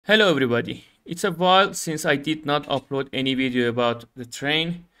Hello everybody. It's a while since I did not upload any video about the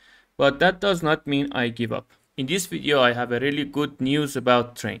train, but that does not mean I give up. In this video I have a really good news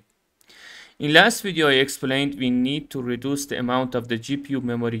about train. In last video I explained we need to reduce the amount of the GPU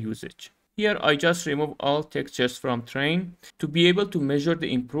memory usage. Here I just remove all textures from train to be able to measure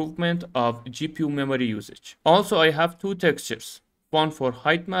the improvement of GPU memory usage. Also I have two textures, one for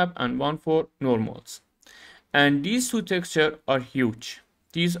height map and one for normals. And these two textures are huge.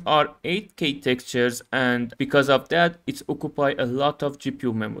 These are 8K textures, and because of that it occupies a lot of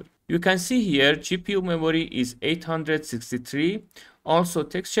GPU memory. You can see here GPU memory is 863. Also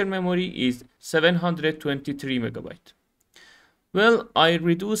texture memory is 723 megabyte. Well, I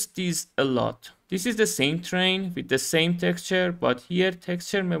reduced these a lot. This is the same train with the same texture, but here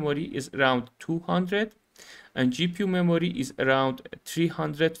texture memory is around 200 and GPU memory is around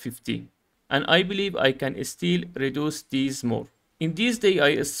 350. And I believe I can still reduce these more. In these days,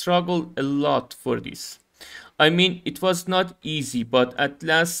 I struggled a lot for this. I mean, it was not easy, but at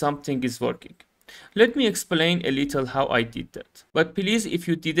last something is working. Let me explain a little how I did that. But please, if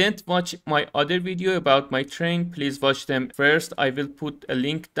you didn't watch my other video about my train, please watch them first. I will put a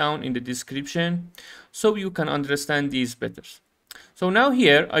link down in the description so you can understand these better. So now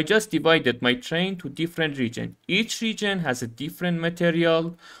here, I just divided my train to different regions. Each region has a different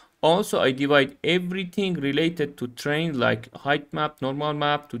material. Also, I divide everything related to train like height map, normal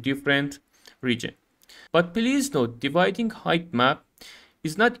map to different region. But please note, dividing height map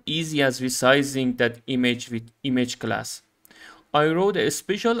is not easy as resizing that image with image class. I wrote a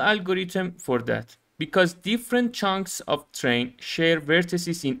special algorithm for that because different chunks of train share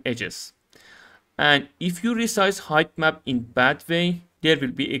vertices in edges. And if you resize height map in bad way, there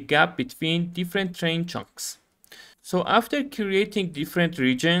will be a gap between different train chunks. So after creating different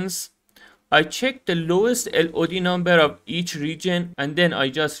regions, I check the lowest LOD number of each region and then I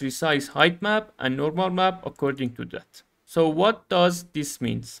just resize height map and normal map according to that. So what does this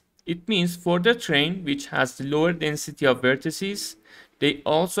mean? It means for the train which has the lower density of vertices, they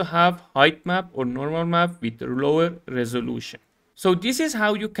also have height map or normal map with lower resolution. So this is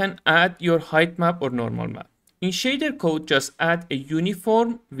how you can add your height map or normal map. In shader code, just add a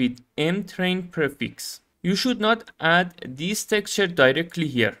uniform with mtrain prefix. You should not add this texture directly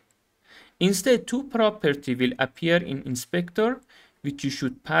here. Instead, two property will appear in inspector, which you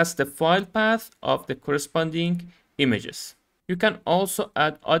should pass the file path of the corresponding images. You can also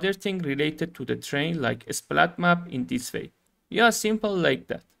add other things related to the train like a splat map in this way. Yeah, simple like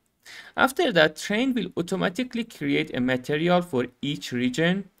that. After that, train will automatically create a material for each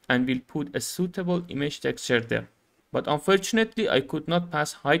region and will put a suitable image texture there. But unfortunately, I could not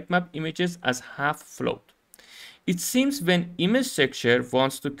pass height map images as half float. It seems when image texture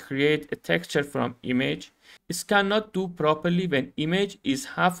wants to create a texture from image, it cannot do properly when image is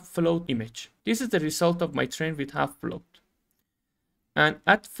half float image. This is the result of my train with half float. And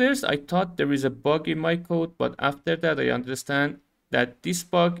at first I thought there is a bug in my code, but after that I understand that this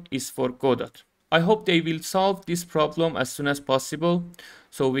bug is for Godot. I hope they will solve this problem as soon as possible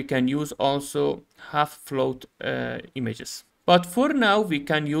so we can use also half float images. But for now we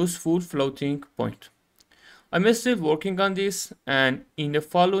can use full floating point. I'm still working on this, and in the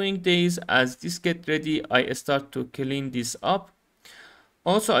following days as this get ready I start to clean this up.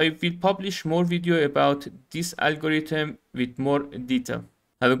 Also I will publish more video about this algorithm with more detail.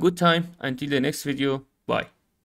 Have a good time until the next video. Bye.